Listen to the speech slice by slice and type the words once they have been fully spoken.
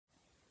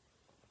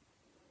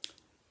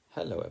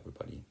Hello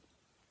everybody.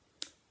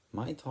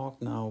 My talk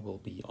now will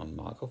be on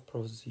Markov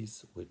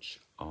processes,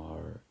 which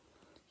are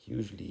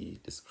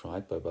usually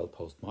described by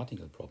well-posed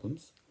martingale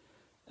problems.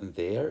 And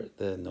there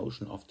the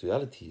notion of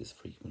duality is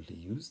frequently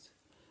used.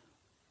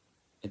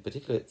 In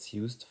particular, it's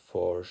used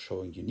for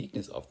showing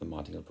uniqueness of the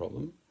martingale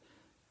problem.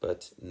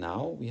 But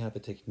now we have a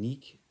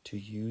technique to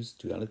use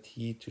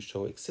duality to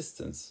show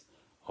existence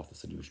of the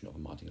solution of a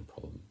martingale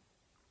problem.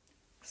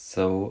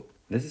 So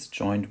this is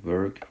joint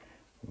work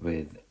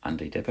with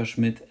André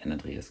Depperschmidt and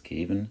Andreas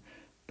Geven,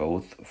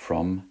 both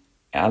from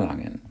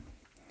Erlangen.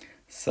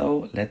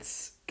 So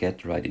let's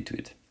get right into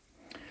it.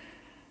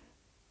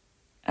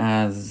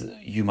 As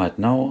you might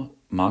know,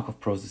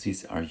 Markov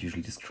processes are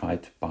usually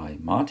described by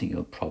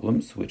martingale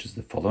problems, which is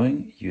the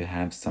following. You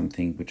have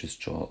something which is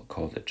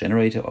called a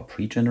generator or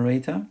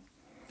pre-generator,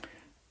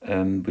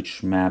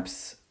 which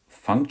maps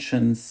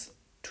functions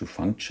to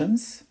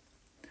functions.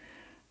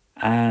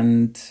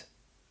 And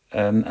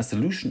a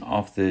solution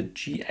of the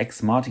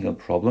Gx martingale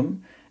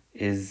problem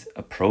is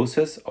a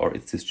process or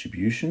its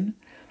distribution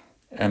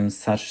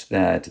such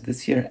that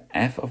this here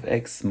f of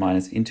x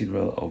minus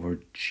integral over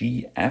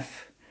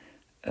gf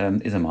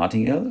is a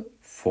martingale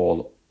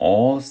for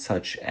all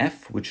such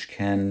f which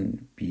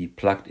can be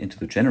plugged into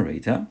the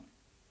generator.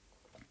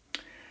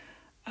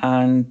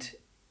 And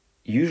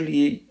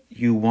usually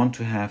you want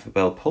to have a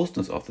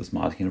well-postedness of this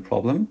martingale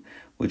problem,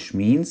 which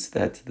means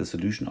that the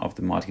solution of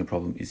the martingale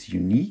problem is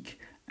unique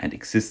and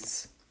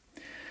exists.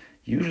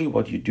 Usually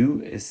what you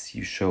do is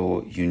you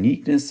show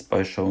uniqueness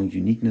by showing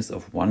uniqueness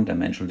of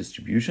one-dimensional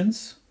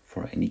distributions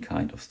for any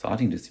kind of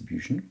starting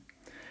distribution.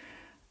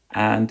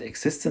 And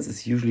existence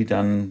is usually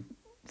done,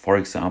 for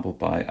example,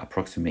 by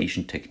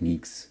approximation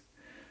techniques.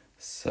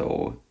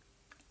 So,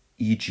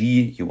 e.g.,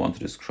 you want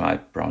to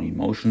describe Brownian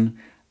motion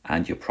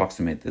and you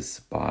approximate this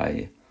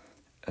by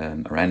a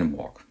random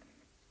walk.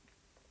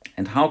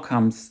 And how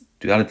comes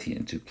duality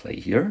into play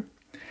here?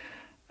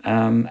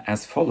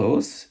 As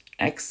follows: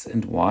 x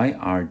and y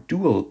are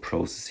dual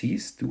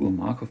processes, dual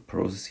Markov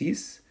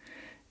processes,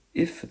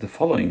 if the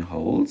following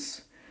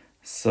holds.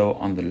 So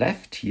on the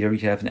left here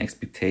you have an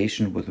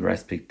expectation with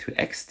respect to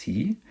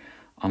xt,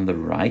 on the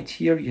right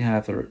here you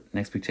have an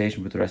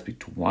expectation with respect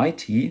to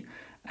yt,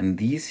 and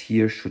these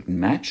here should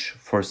match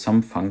for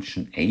some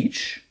function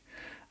h.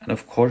 And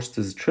of course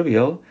this is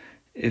trivial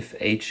if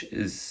h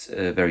is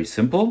very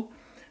simple,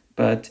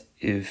 but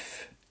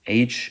if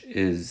h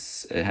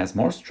has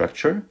more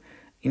structure,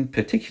 in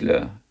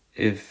particular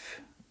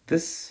if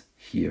this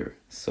here,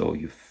 so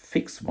you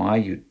fix y,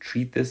 you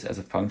treat this as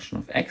a function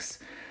of x,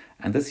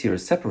 and this here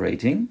is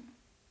separating,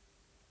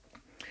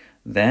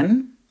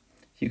 then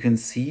you can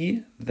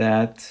see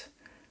that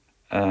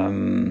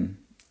the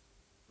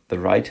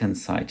right hand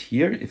side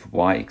here, if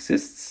y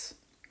exists,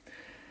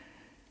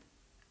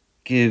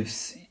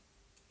 gives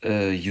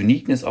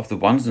uniqueness of the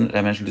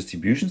one-dimensional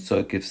distribution, so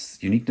it gives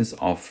uniqueness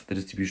of the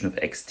distribution of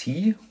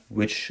xt,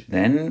 which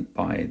then,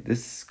 by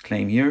this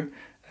claim here,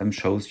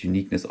 shows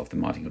uniqueness of the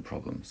martingale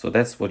problem. So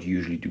that's what you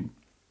usually do.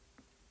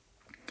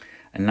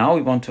 And now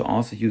we want to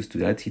also use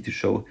duality to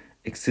show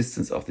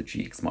existence of the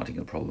Gx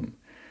martingale problem.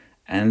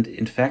 And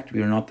in fact,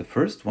 we are not the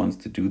first ones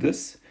to do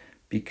this,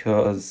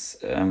 because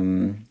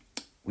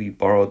we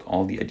borrowed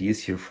all the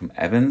ideas here from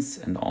Evans,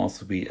 and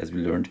also as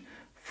we learned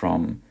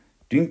from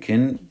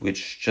Dünken,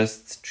 which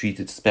just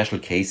treated special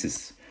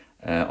cases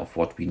of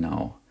what we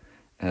now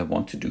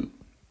want to do.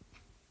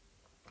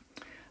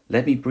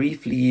 Let me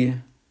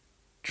briefly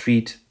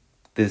treat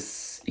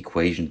this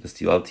equation, this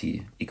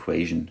duality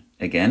equation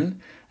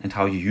again, and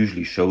how you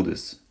usually show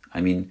this.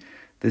 I mean,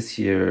 this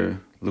here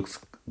looks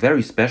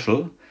very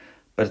special,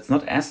 but it's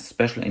not as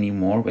special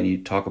anymore when you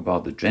talk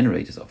about the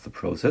generators of the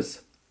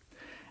process.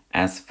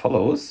 As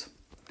follows: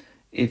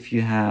 if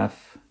you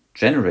have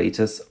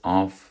generators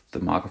of the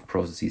Markov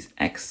processes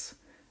x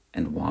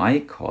and y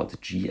called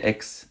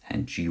gx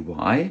and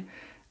gy,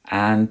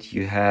 and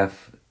you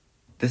have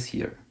this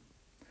here.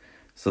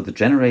 So the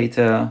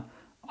generator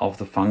of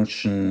the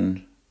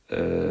function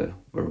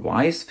where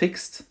y is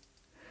fixed,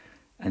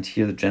 and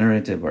here the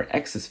generator where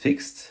x is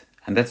fixed,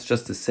 and that's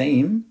just the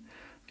same,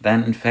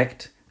 then in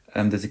fact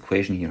this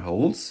equation here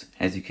holds,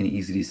 as you can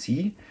easily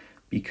see,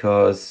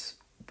 because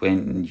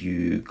when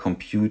you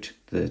compute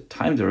the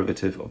time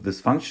derivative of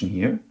this function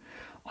here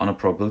on a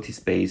probability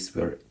space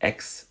where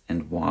x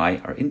and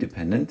y are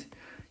independent,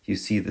 you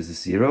see this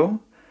is 0,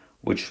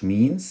 which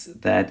means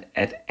that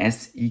at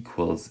s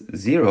equals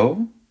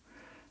 0,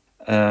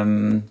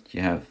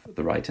 you have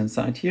the right hand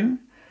side here,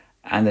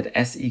 and at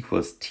s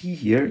equals t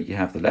here, you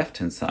have the left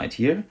hand side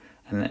here,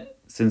 and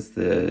since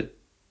the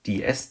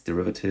ds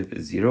derivative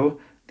is 0,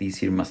 these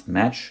here must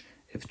match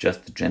if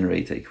just the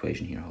generator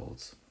equation here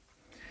holds.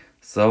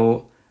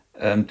 So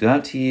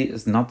duality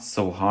is not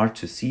so hard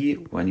to see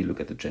when you look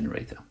at the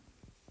generator.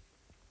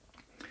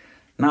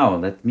 Now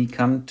let me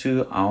come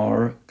to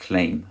our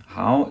claim.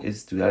 How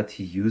is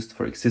duality used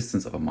for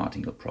existence of a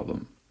martingale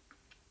problem?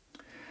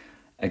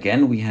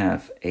 Again, we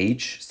have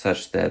h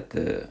such that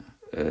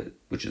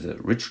which is a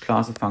rich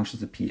class of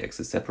functions, the px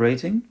is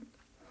separating.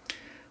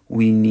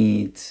 We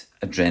need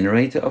a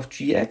generator of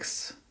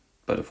gx,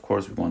 but of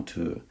course we want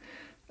to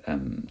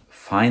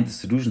find the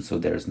solution, so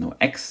there is no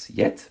x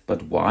yet,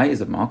 but y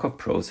is a Markov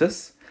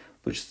process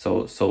which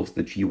solves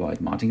the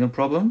g-wide martingale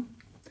problem.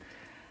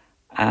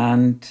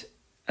 And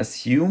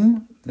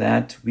assume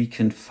that we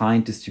can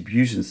find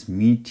distributions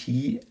mu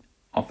t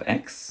of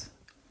x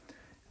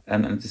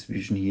and a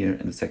distribution here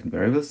in the second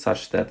variable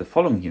such that the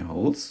following here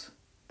holds,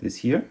 this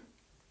here,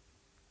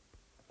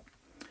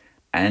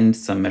 and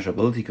some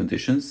measurability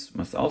conditions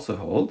must also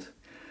hold.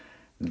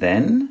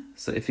 Then,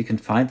 so if we can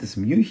find this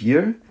mu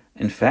here,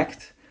 in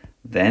fact,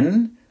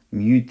 then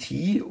mu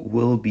t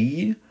will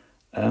be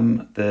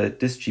the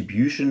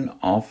distribution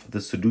of the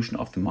solution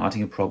of the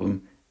martingale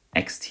problem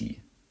xt.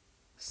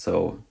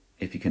 So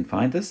if you can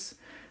find this,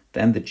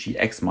 then the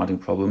gx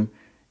martingale problem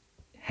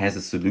has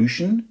a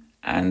solution,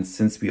 and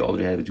since we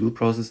already have a dual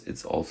process,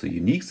 it's also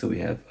unique, so we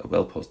have a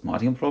well-posed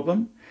martingale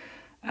problem,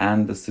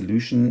 and the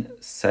solution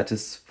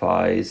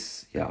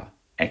satisfies,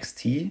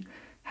 xt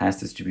has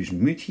distribution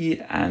mu t,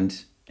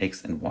 and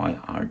x and y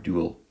are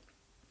dual.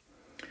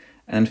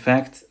 And in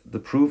fact, the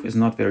proof is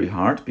not very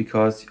hard,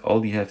 because all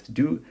we have to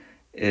do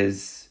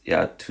is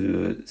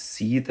to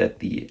see that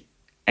the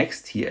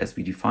xt as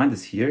we define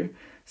this here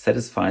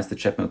satisfies the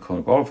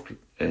Chapman-Kolmogorov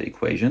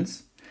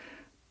equations,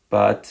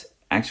 but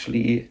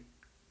actually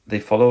they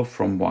follow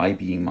from y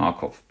being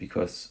Markov,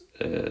 because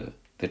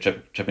the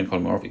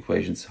Chapman-Kolmogorov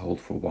equations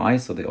hold for y,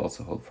 so they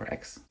also hold for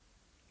x.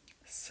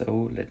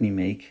 So let me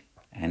make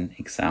an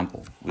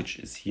example, which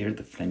is here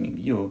the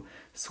Fleming-Leo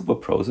super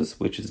process,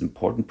 which is an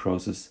important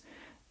process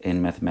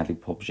in mathematical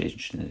population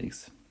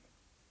genetics.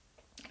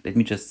 Let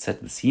me just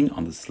set the scene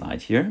on the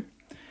slide here.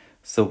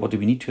 So what do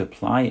we need to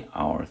apply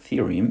our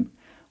theorem?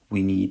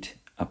 We need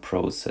a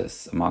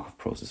process, a Markov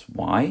process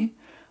y.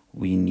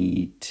 We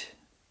need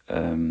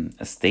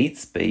a state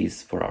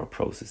space for our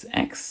process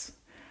x,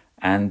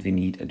 and we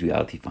need a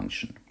duality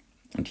function.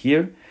 And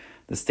here,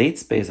 the state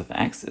space of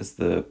x is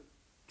the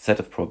set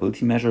of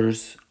probability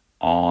measures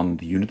on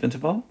the unit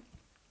interval.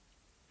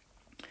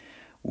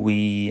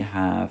 We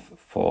have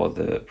for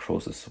the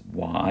process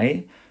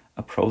y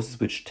a process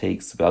which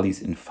takes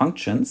values in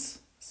functions.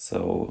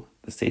 So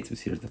the state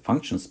space here is the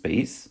function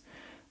space.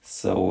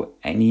 So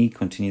any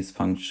continuous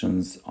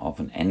functions of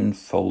an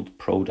n-fold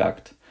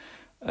product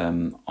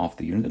of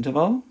the unit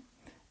interval.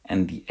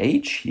 And the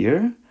h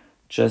here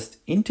just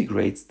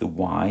integrates the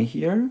y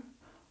here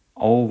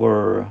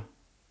over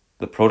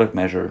the product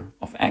measure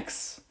of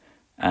x.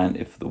 And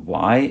if the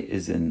y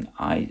is in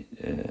I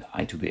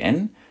to the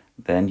n,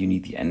 then you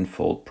need the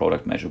n-fold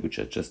product measure, which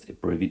I just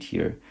abbreviate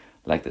here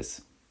like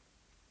this.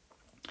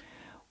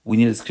 We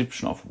need a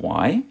description of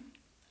y,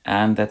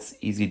 and that's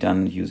easily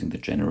done using the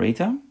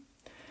generator.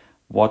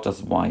 What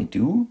does y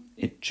do?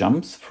 It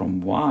jumps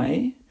from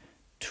y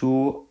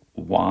to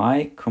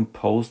y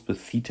composed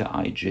with theta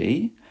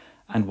ij.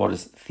 And what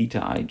is theta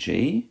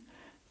ij?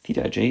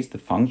 Theta ij is the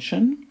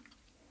function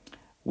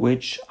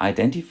which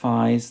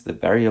identifies the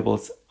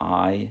variables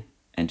I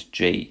and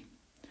j.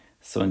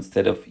 So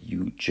instead of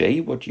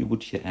uj, what you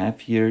would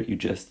have here, you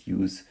just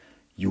use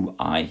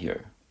ui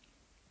here,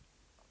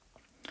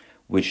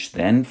 which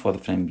then for the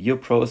Fleming-Leo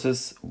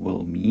process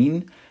will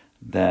mean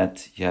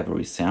that you have a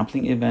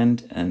resampling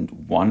event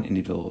and one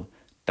individual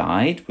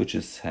died, which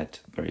is had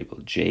variable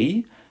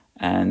j,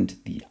 and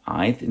the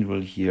ith interval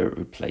here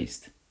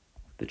replaced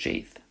the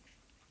jth.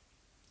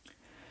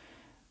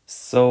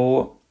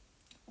 So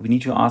we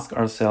need to ask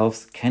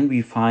ourselves, can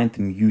we find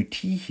the mu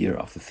t here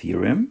of the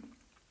theorem?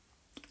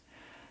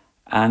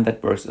 And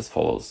that works as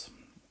follows.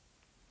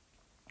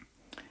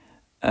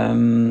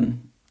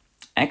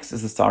 X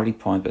is a starting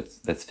point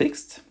that's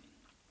fixed.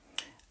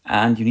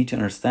 And you need to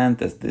understand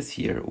that this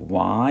here,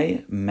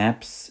 y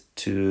maps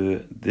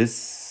to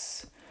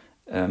this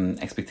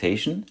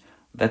expectation.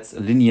 That's a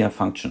linear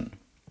function,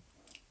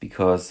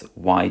 because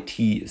yt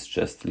is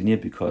just linear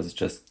because it's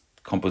just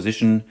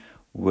composition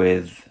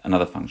with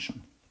another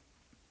function.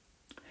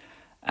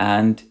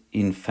 And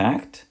in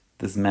fact,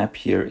 this map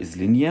here is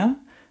linear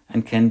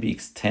and can be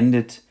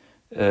extended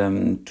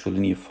to a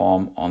linear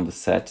form on the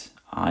set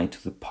I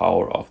to the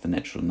power of the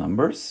natural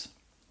numbers.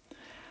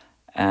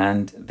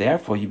 And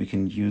therefore, we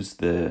can use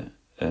the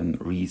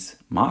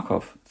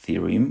Ries-Markov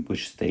theorem,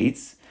 which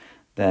states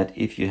that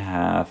if you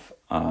have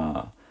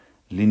a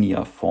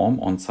linear form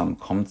on some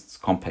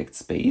compact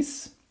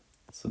space,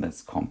 so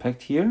that's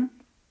compact here,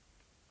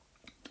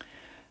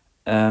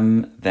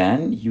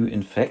 then you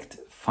in fact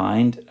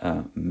find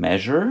a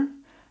measure,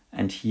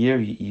 and here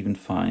you even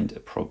find a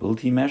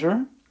probability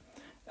measure,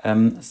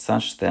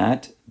 such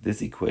that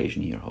this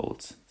equation here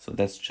holds. So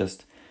that's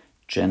just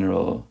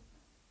general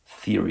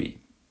theory.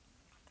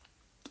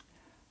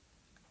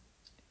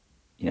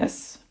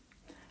 Yes,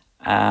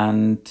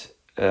 and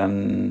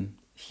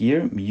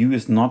here mu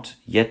is not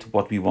yet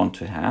what we want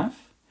to have,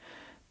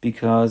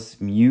 because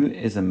mu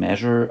is a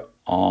measure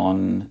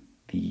on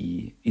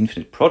the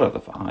infinite product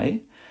of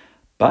I,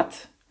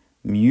 but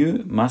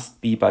mu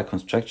must be by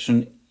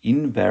construction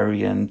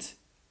invariant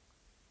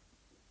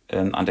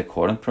under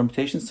coordinate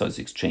permutation, so it's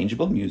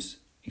exchangeable, mu is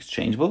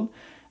exchangeable,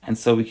 And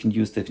so we can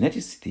use the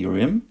Finetti's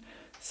theorem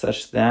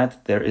such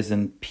that there is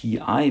an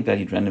pi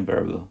valued random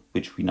variable,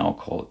 which we now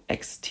call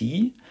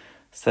xt,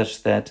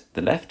 such that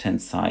the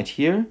left-hand side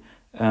here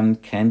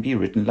can be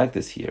written like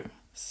this here.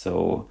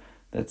 So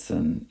that's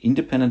an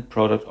independent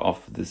product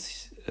of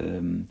this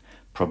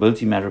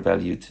probability matter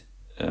valued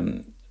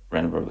random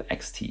variable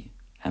xt.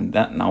 And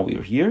that now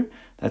we're here.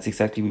 That's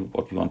exactly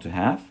what we want to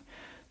have.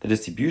 The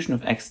distribution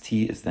of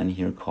xt is then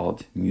here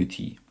called mu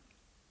t.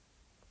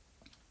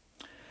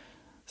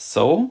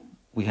 So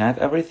we have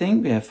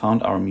everything. We have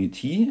found our mu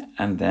t,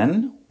 and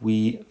then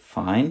we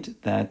find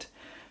that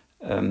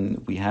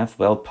we have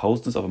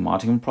well-posedness of a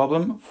Martinman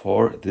problem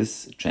for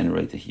this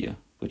generator here,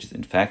 which is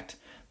in fact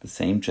the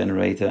same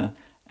generator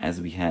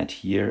as we had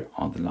here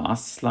on the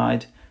last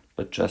slide,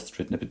 but just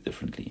written a bit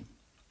differently.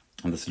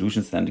 And the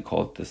solution is then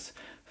called this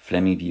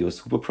Fleming-Viau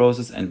super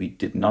process, and we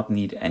did not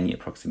need any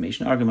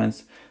approximation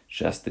arguments,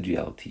 just the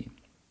duality.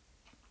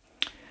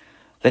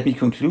 Let me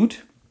conclude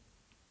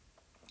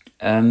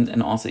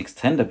and also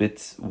extend a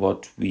bit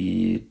what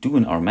we do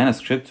in our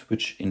manuscript,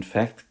 which in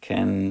fact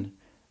can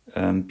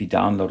be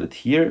downloaded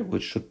here,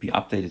 which should be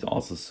updated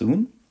also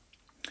soon.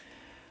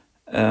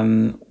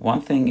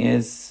 One thing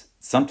is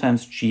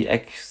sometimes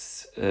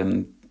Gx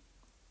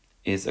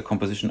is a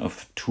composition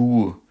of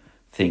two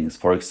things.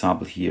 For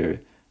example,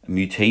 here a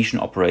mutation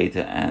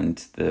operator and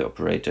the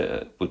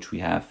operator which we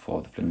have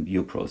for the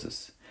Fleming-Viau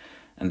process.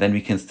 And then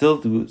we can still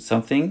do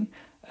something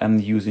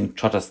using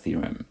Chotter's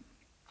theorem.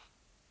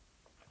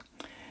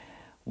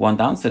 One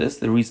downside is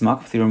the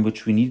Rees-Markov theorem,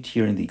 which we need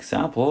here in the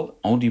example,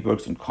 only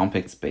works on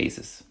compact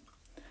spaces.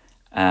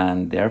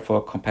 And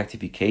therefore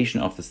compactification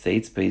of the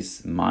state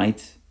space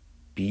might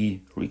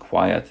be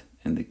required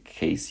in the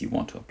case you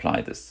want to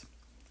apply this.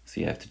 So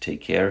you have to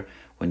take care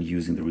when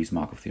using the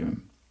Rees-Markov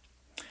theorem.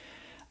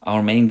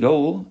 Our main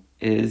goal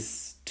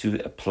is to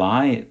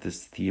apply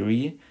this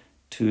theory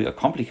to a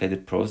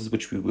complicated process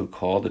which we will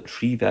call the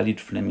tree-valued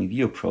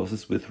Fleming-Viau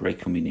process with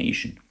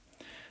recombination,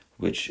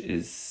 which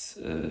is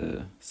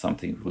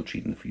something we will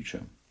treat in the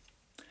future.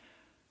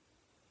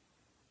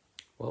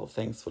 Well,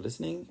 thanks for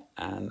listening,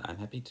 and I'm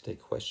happy to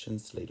take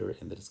questions later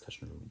in the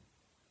discussion room.